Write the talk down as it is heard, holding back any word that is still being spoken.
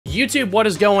YouTube, what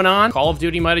is going on? Call of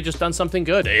Duty might have just done something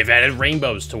good. They've added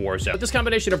rainbows to Warzone. But this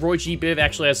combination of Roy G. Biv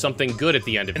actually has something good at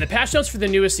the end of it. In the patch notes for the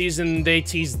newest season, they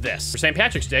teased this. For St.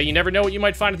 Patrick's Day, you never know what you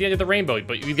might find at the end of the rainbow,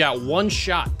 but you've got one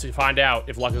shot to find out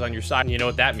if luck is on your side, and you know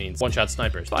what that means. One-shot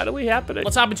snipers. Finally happening.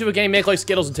 Let's hop into a game, make like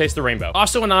Skittles, and taste the rainbow.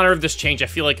 Also, in honor of this change, I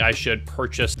feel like I should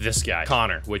purchase this guy,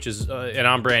 Connor, which is an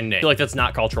on-brand name. I feel like that's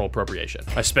not cultural appropriation.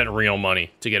 I spent real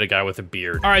money to get a guy with a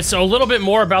beard. All right, so a little bit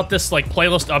more about this like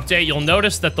playlist update. You'll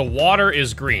notice that the water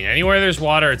is green. Anywhere there's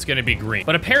water, it's gonna be green.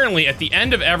 But apparently, at the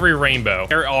end of every rainbow,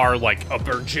 there are like a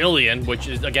bajillion, which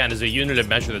is, again, is a unit of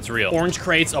measure that's real. Orange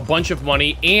crates, a bunch of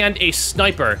money, and a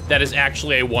sniper that is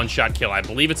actually a one-shot kill. I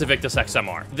believe it's a Victus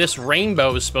XMR. This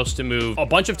rainbow is supposed to move a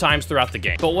bunch of times throughout the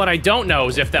game. But what I don't know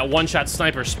is if that one-shot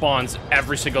sniper spawns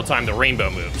every single time the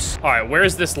rainbow moves. All right, where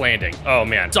is this landing? Oh,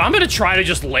 man. So I'm gonna try to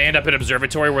just land up at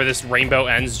observatory where this rainbow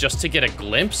ends just to get a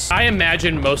glimpse. I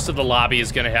imagine most of the lobby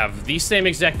is gonna have the same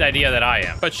exact idea that I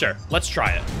am. But sure, let's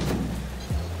try it.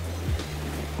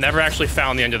 Never actually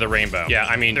found the end of the rainbow. Yeah,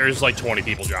 I mean, there's like 20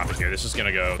 people dropping here. This is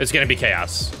gonna go, it's gonna be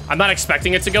chaos. I'm not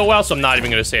expecting it to go well, so I'm not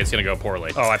even gonna say it's gonna go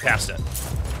poorly. Oh, I passed it.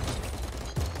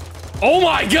 Oh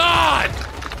my God!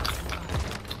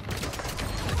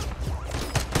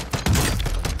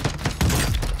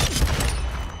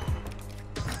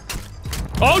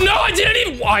 Oh no, I didn't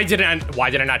even, why did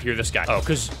I not hear this guy? Oh,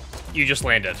 because you just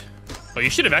landed. Oh, you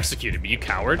should have executed me, you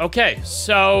coward. Okay,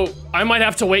 so I might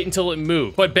have to wait until it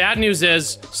moves. But bad news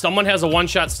is, someone has a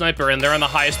one-shot sniper and they're on the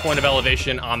highest point of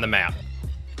elevation on the map.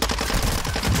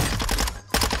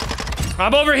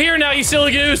 I'm over here now, you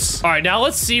silly goose. All right, now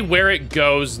let's see where it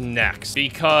goes next,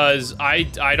 because I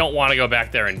don't want to go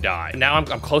back there and die. Now I'm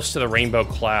close to the rainbow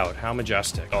cloud. How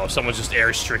majestic. Oh, someone's just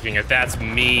airstreaking it. That's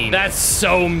mean. That's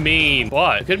so mean.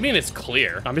 But it could mean it's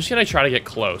clear. I'm just gonna try to get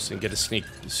close and get a sneak,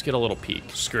 just get a little peek.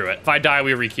 Screw it. If I die,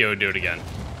 we re-queue and do it again.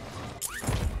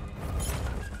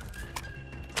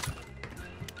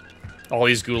 All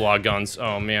these gulag guns.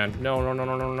 Oh man, no, no, no,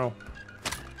 no, no, no.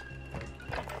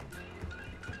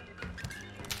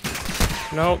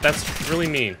 No, that's really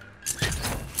mean.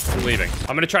 I'm leaving.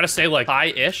 I'm gonna try to stay like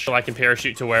high-ish so I can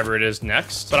parachute to wherever it is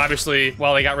next. But obviously,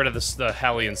 well, they got rid of the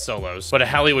heli and solos. But a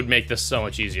heli would make this so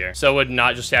much easier. So would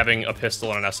not just having a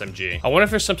pistol and an SMG. I wonder if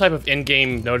there's some type of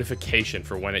in-game notification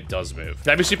for when it does move.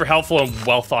 That'd be super helpful and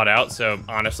well thought out, so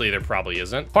honestly, there probably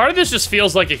isn't. Part of this just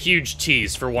feels like a huge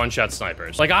tease for one-shot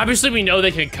snipers. Like, obviously, we know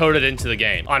they can code it into the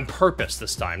game on purpose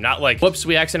this time. Not like, whoops,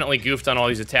 we accidentally goofed on all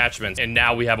these attachments, and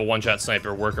now we have a one-shot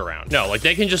sniper workaround. No, like,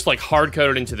 they can just, like,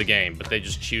 hard-code it into the game, but they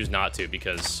just choose not to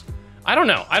because I don't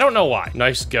know. I don't know why.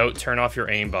 Nice goat. Turn off your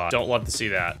aimbot. Don't love to see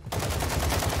that.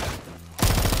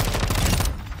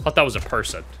 Thought that was a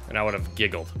person, and I would have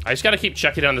giggled. I just gotta keep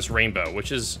checking on this rainbow,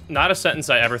 which is not a sentence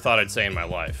I ever thought I'd say in my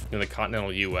life. In the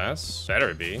continental US?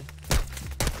 Better be.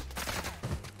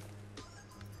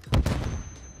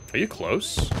 Are you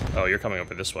close? Oh, you're coming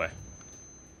over this way.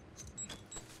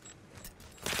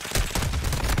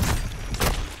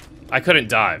 I couldn't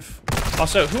dive.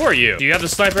 Also, who are you? Do you have the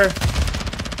sniper?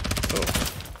 Oh,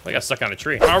 I got stuck on a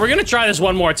tree. All right, we're gonna try this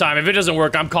one more time. If it doesn't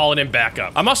work, I'm calling in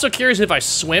backup. I'm also curious if I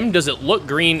swim, does it look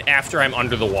green after I'm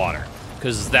under the water?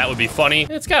 Because that would be funny.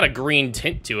 It's got a green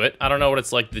tint to it. I don't know what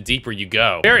it's like the deeper you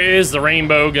go. Where is the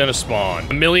rainbow gonna spawn?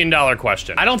 $1 million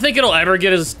question. I don't think it'll ever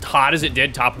get as hot as it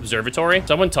did top observatory.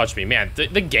 Someone touched me. Man,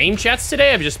 the game chats today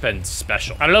have just been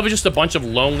special. I don't know if it's just a bunch of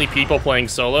lonely people playing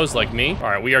solos like me. All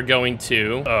right, we are going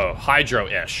to, oh,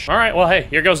 hydro-ish. All right, well, hey,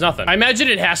 here goes nothing. I imagine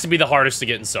it has to be the hardest to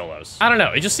get in solos. I don't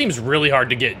know, it just seems really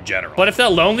hard to get in general. But if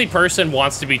that lonely person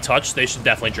wants to be touched, they should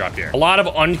definitely drop here. A lot of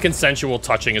unconsensual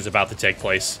touching is about to take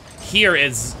place. Here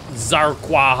is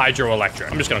Zarqua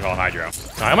Hydroelectric. I'm just gonna call it Hydro.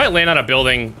 Now, I might land on a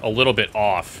building a little bit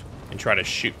off and try to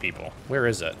shoot people. Where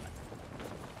is it?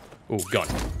 Ooh, gun.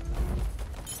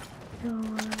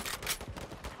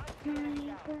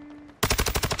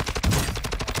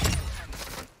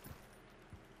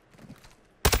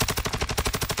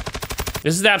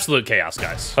 This is absolute chaos,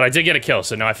 guys. But I did get a kill,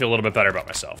 so now I feel a little bit better about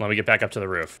myself. Let me get back up to the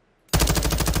roof.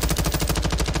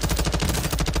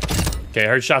 Okay, I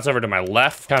heard shots over to my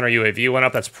left. Counter UAV went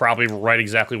up. That's probably right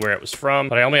exactly where it was from.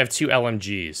 But I only have 2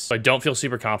 LMGs. So I don't feel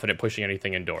super confident pushing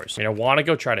anything indoors. I mean, I want to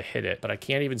go try to hit it, but I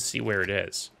can't even see where it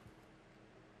is.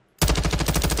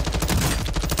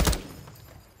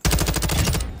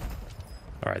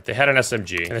 All right, they had an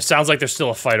SMG. And it sounds like there's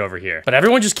still a fight over here. But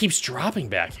everyone just keeps dropping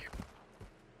back here.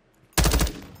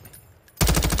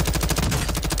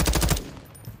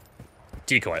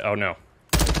 Decoy. Oh, no.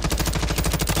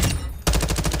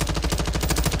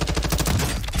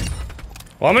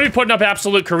 Well, I'm gonna be putting up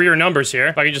absolute career numbers here,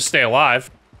 if I can just stay alive.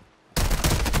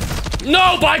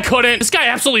 No, but I couldn't. This guy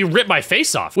absolutely ripped my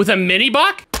face off. With a mini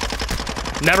buck?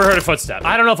 Never heard a footstep.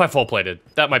 I don't know if I full plated.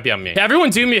 That might be on me. Everyone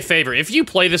do me a favor. If you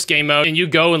play this game mode and you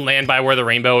go and land by where the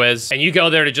rainbow is and you go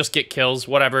there to just get kills,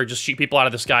 whatever, just shoot people out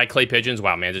of the sky, clay pigeons.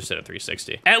 Wow, man, just did a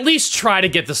 360. At least try to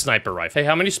get the sniper rifle. Hey,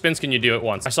 how many spins can you do at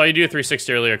once? I saw you do a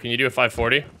 360 earlier. Can you do a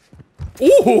 540?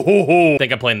 Ooh, I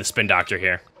think I'm playing the spin doctor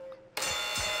here.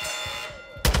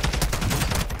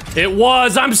 It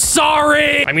was, I'm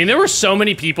sorry! I mean, there were so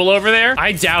many people over there,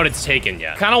 I doubt it's taken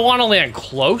yet. Kinda wanna land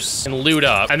close and loot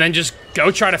up, and then just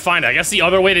go try to find it. I guess the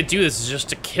other way to do this is just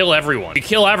to kill everyone. If you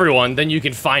kill everyone, then you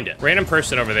can find it. Random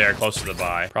person over there close to the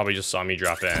buy probably just saw me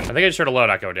drop in. I think I just heard a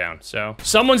loadout go down, so.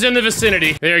 Someone's in the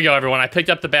vicinity. There you go, everyone. I picked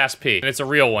up the Bass P, and it's a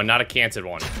real one, not a canted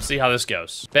one. Let's see how this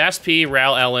goes. Bass P,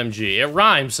 Ral LMG. It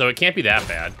rhymes, so it can't be that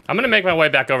bad. I'm gonna make my way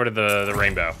back over to the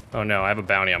rainbow. Oh no, I have a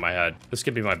bounty on my head. This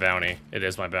could be my bounty. It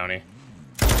is my bounty.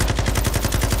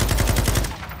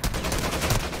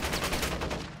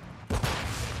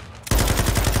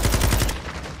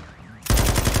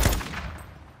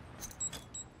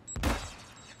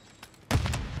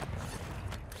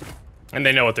 And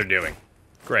they know what they're doing.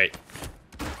 Great.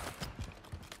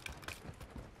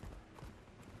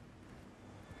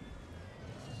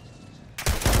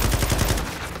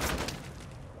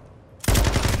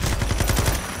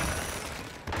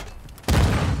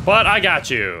 But I got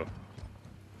you.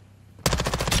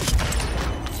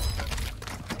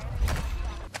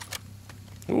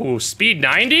 Ooh, speed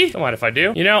 90? Don't mind if I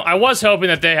do. You know, I was hoping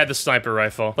that they had the sniper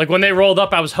rifle. Like, when they rolled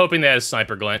up, I was hoping they had a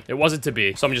sniper glint. It wasn't to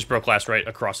be. Someone just broke glass right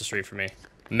across the street from me.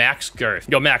 Max girth.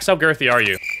 Yo, Max, how girthy are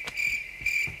you?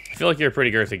 I feel like you're a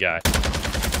pretty girthy guy.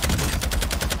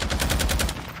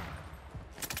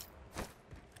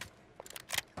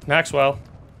 Maxwell.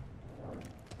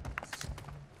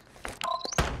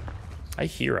 I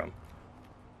hear him.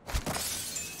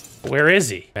 Where is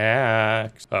he?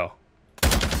 Max. Oh.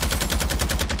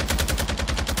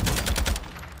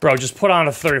 Bro, just put on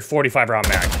a 45 round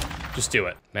mag. Just do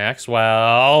it.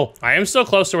 Maxwell. I am so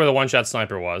close to where the one-shot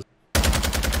sniper was.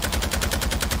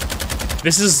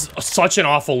 This is such an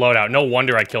awful loadout. No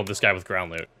wonder I killed this guy with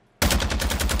ground loot.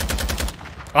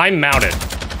 I'm mounted.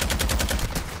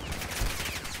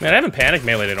 Man, I haven't panic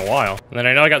melee'd in a while. And then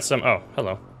I know I got some, oh,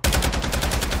 hello.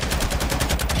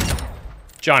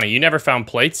 Johnny, you never found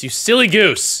plates, you silly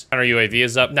goose. Our UAV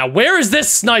is up. Now, where is this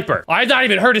sniper? I've not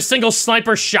even heard a single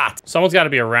sniper shot. Someone's got to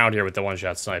be around here with the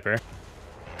one-shot sniper.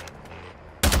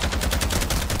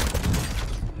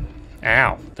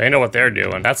 Ow. They know what they're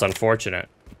doing. That's unfortunate.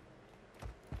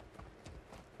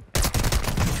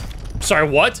 Sorry,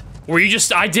 what? Were you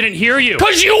just, I didn't hear you.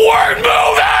 Cause you weren't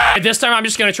moving! This time I'm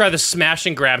just gonna try the smash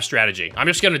and grab strategy. I'm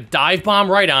just gonna dive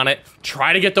bomb right on it,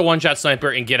 try to get the one-shot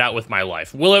sniper and get out with my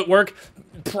life. Will it work?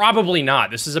 Probably not.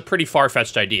 This is a pretty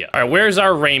far-fetched idea. All right, where's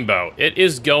our rainbow? It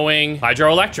is going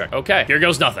hydroelectric. Okay, here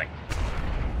goes nothing.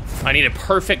 I need a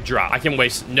perfect drop. I can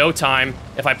waste no time.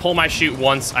 If I pull my chute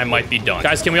once, I might be done.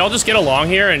 Guys, can we all just get along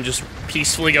here and just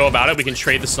peacefully go about it? We can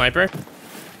trade the sniper.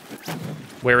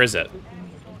 Where is it?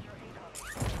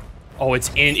 Oh,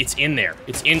 it's in there.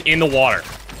 It's in the water.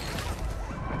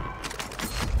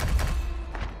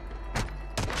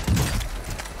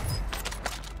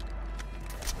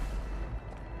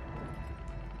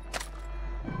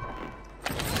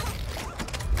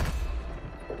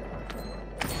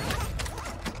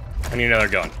 I need another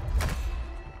gun.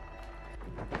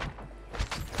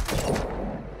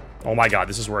 Oh my god,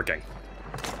 this is working.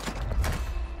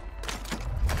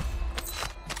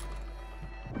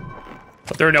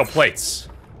 But there are no plates.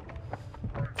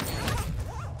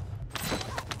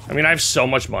 I mean, I have so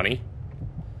much money.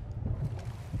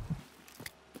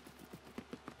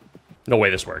 No way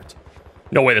this worked.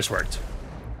 No way this worked.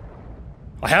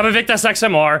 I have a Victus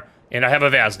XMR, and I have a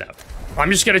Vaznev. I'm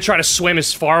just gonna try to swim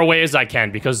as far away as I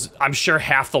can, because I'm sure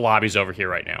half the lobby's over here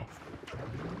right now.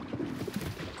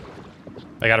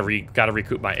 I gotta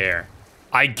recoup my air.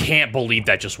 I can't believe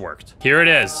that just worked. Here it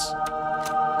is.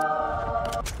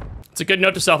 It's a good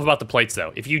note to self about the plates,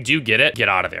 though. If you do get it, get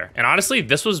out of there. And honestly,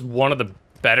 this was one of the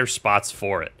better spots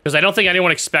for it, because I don't think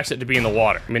anyone expects it to be in the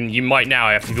water. I mean, you might now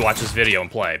after you watch this video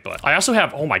and play, but I also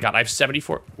have, oh my god, I have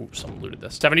 74, ooh, someone looted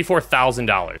this.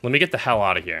 $74,000. Let me get the hell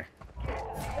out of here.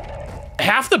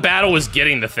 Half the battle was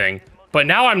getting the thing, but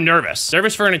now I'm nervous.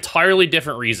 Nervous for an entirely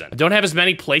different reason. I don't have as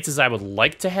many plates as I would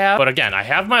like to have, but again, I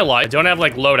have my life. I don't have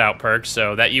like loadout perks,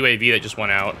 so that UAV that just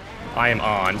went out, I am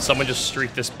on. Someone just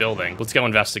streaked this building. Let's go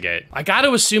investigate. I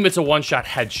gotta assume it's a one-shot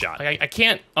headshot. Like, I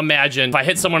can't imagine if I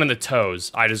hit someone in the toes,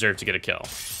 I deserve to get a kill.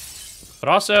 But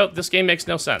also, this game makes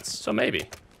no sense, so maybe.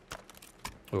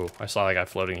 Ooh, I saw that guy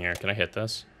floating here. Can I hit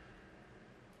this?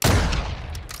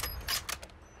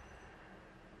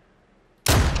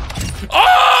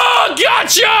 Oh,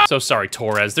 gotcha! So sorry,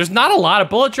 Torres. There's not a lot of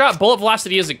bullet drop. Bullet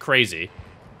velocity isn't crazy.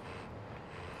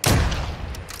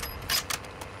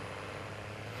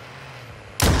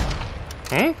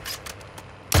 Hmm?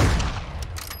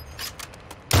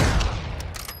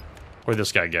 Where'd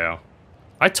this guy go?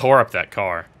 I tore up that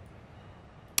car.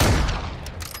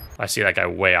 I see that guy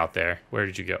way out there. Where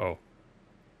did you go? Oh.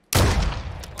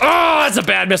 Oh, that's a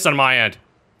bad miss on my end.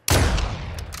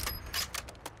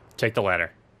 Take the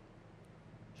ladder.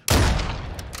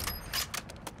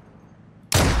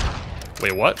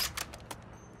 Wait, what?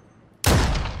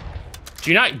 Do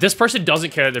you not? This person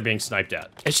doesn't care that they're being sniped at.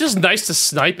 It's just nice to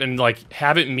snipe and like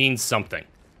have it mean something.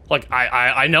 Like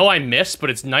I know I missed, but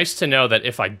it's nice to know that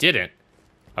if I didn't,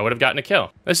 I would have gotten a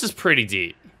kill. This is pretty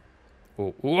deep.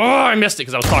 Ooh, I missed it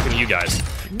because I was talking to you guys.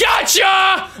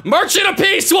 Gotcha! Merchant of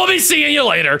Peace, we'll be seeing you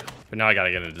later. But now I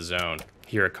gotta get into the zone.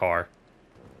 Hear a car.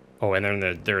 Oh, and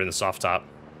they're in the soft top.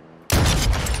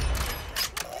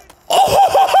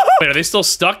 Oh! Wait, are they still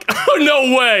stuck? Oh,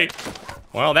 no way!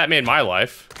 Well, that made my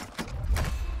life.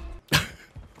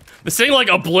 This thing like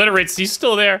obliterates, he's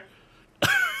still there.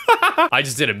 I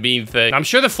just did a mean thing. I'm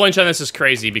sure the flinch on this is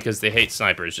crazy because they hate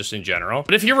snipers just in general.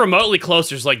 But if you're remotely close,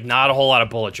 there's like not a whole lot of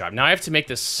bullet drop. Now I have to make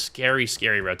this scary,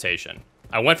 scary rotation.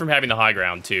 I went from having the high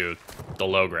ground to the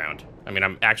low ground. I mean,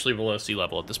 I'm actually below sea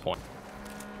level at this point.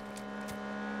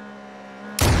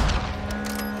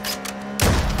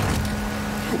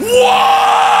 Whoa!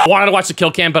 I wanted to watch the kill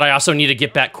cam, but I also need to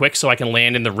get back quick so I can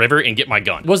land in the river and get my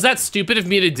gun. Was that stupid of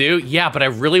me to do? Yeah, but I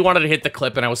really wanted to hit the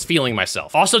clip and I was feeling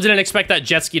myself. Also didn't expect that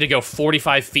jet ski to go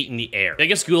 45 feet in the air.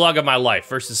 Biggest gulag of my life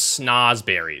versus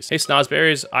Snozberries. Hey,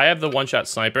 Snozberries, I have the one-shot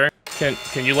sniper. Can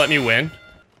you let me win?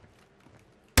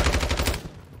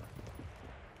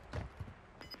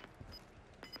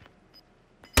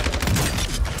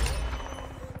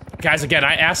 Guys, again,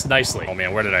 I asked nicely. Oh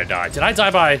man, where did I die? Did I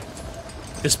die by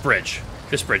this bridge?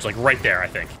 This bridge, like right there, I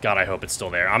think. God, I hope it's still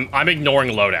there. I'm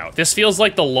ignoring loadout. This feels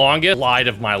like the longest glide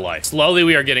of my life. Slowly,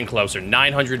 we are getting closer.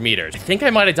 900 meters. I think I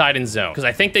might have died in zone because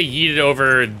I think they yeeted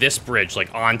over this bridge,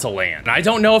 like onto land. And I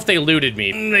don't know if they looted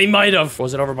me. They might have.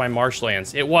 Was it over by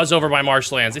marshlands? It was over by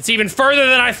marshlands. It's even further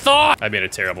than I thought. I made a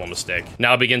terrible mistake.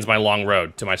 Now begins my long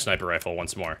road to my sniper rifle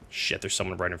once more. Shit, there's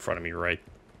someone right in front of me right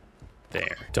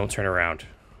there. Don't turn around.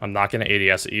 I'm not gonna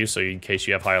ADS at you, so in case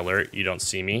you have high alert, you don't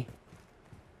see me.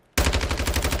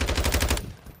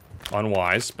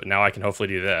 Unwise, but now I can hopefully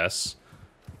do this.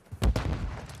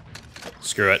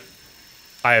 Screw it.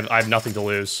 I have nothing to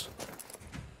lose.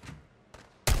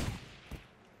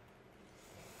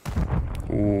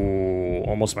 Ooh,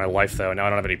 almost my life though. Now I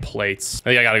don't have any plates. I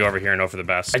think I gotta go over here and hope for the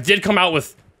best. I did come out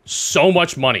with so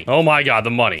much money. Oh my god,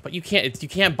 the money. But you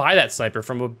can't buy that sniper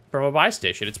from a buy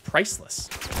station. It's priceless.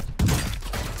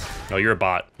 No, you're a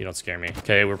bot. You don't scare me.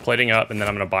 Okay, we're plating up, and then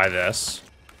I'm gonna buy this.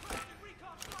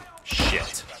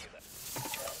 Shit.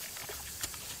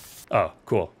 Oh,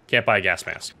 cool. Can't buy a gas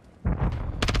mask.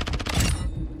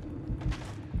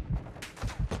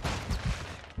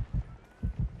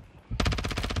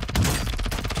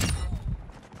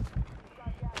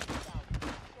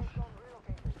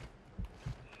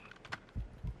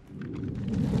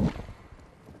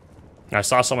 I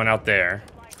saw someone out there.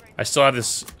 I still have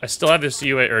this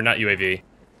UAV, or not UAV.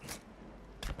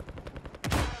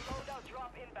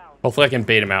 Hopefully I can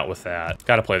bait him out with that.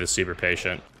 Gotta play this super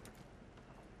patient.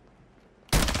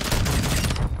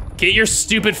 Get your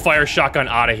stupid fire shotgun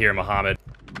out of here, Muhammad.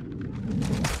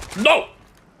 No!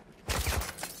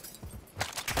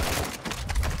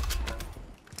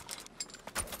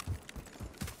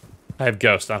 I have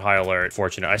ghost, not high alert.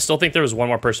 Fortunate. I still think there was one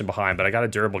more person behind, but I got a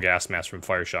durable gas mask from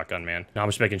fire shotgun, man. Now I'm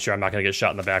just making sure I'm not gonna get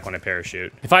shot in the back when I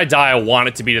parachute. If I die, I want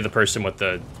it to be to the person with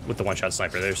the one-shot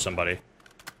sniper. There's somebody.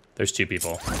 There's two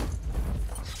people.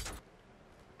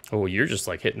 Oh, you're just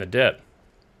like hitting the dip.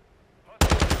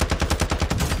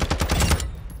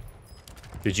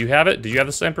 Did you have it? Did you have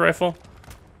the sniper rifle?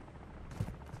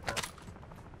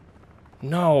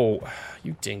 No,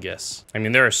 you dingus. I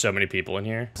mean, there are so many people in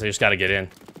here. So they just gotta get in.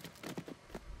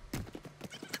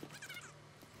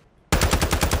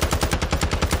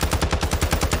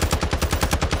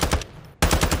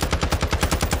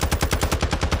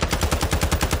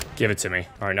 Give it to me.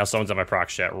 All right, now someone's on my proc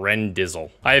chat. Ren Dizzle.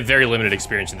 I have very limited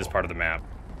experience in this part of the map.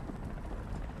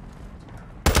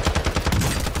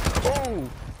 Oh,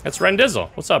 that's Ren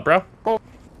Dizzle. What's up, bro? Oh.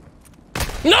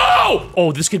 No!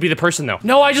 Oh, this could be the person, though.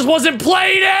 No, I just wasn't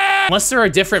playing it! Unless there are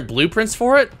different blueprints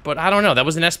for it, but I don't know. That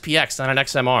was an SPX, not an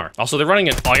XMR. Also, they're running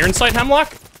an iron sight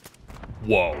Hemlock?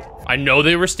 Whoa. I know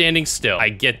they were standing still. I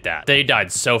get that. They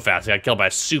died so fast. They got killed by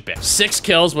a Supik. 6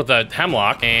 kills with a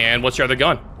Hemlock, and what's your other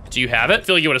gun? Do you have it? I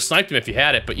feel like you would have sniped him if you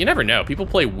had it, but you never know. People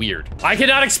play weird. I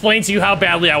cannot explain to you how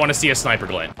badly I want to see a sniper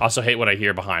glint. Also hate what I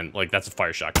hear behind. Like, that's a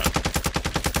fire shotgun.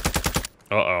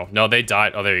 Uh-oh. No, they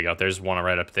died. Oh, there you go. There's one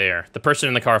right up there. The person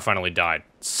in the car finally died.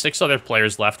 6 other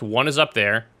players left. One is up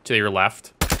there to your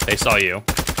left. They saw you.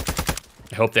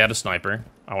 I hope they had a sniper.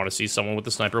 I want to see someone with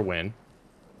the sniper win.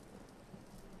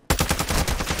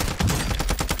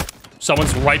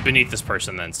 Someone's right beneath this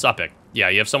person then. Supic. Yeah,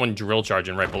 you have someone drill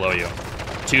charging right below you.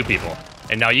 2 people.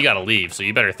 And now you gotta leave, so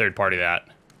you better third party that.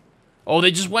 Oh,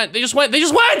 they just went. They just went. They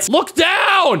just went! Look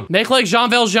down! Make like Jean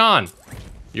Valjean.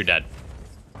 You're dead.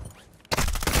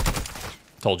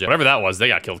 Told you. Whatever that was, they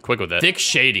got killed quick with it. Thick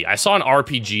Shady. I saw an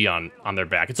RPG on their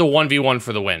back. It's a 1v1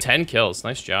 for the win. 10 kills.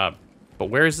 Nice job. But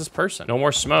where is this person? No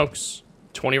more smokes.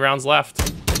 20 rounds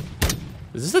left.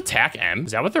 Is this Attack M?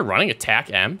 Is that what they're running?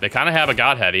 Attack M? They kind of have a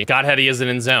Godheady. Godheady isn't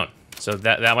in zone. So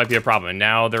that might be a problem. And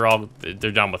now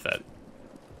they're done with it.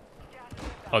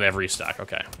 Oh, they have restock.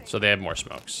 Okay. So they have more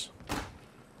smokes.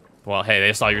 Well, hey,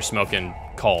 they saw your smoking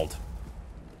cold.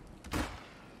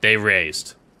 They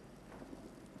raised.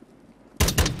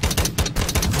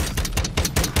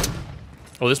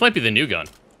 Oh, this might be the new gun.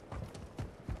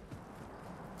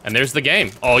 And there's the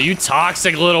game. Oh, you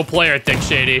toxic little player, Thick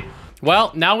Shady.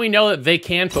 Well, now we know that they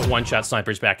can put one-shot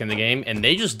snipers back in the game, and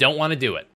they just don't want to do it.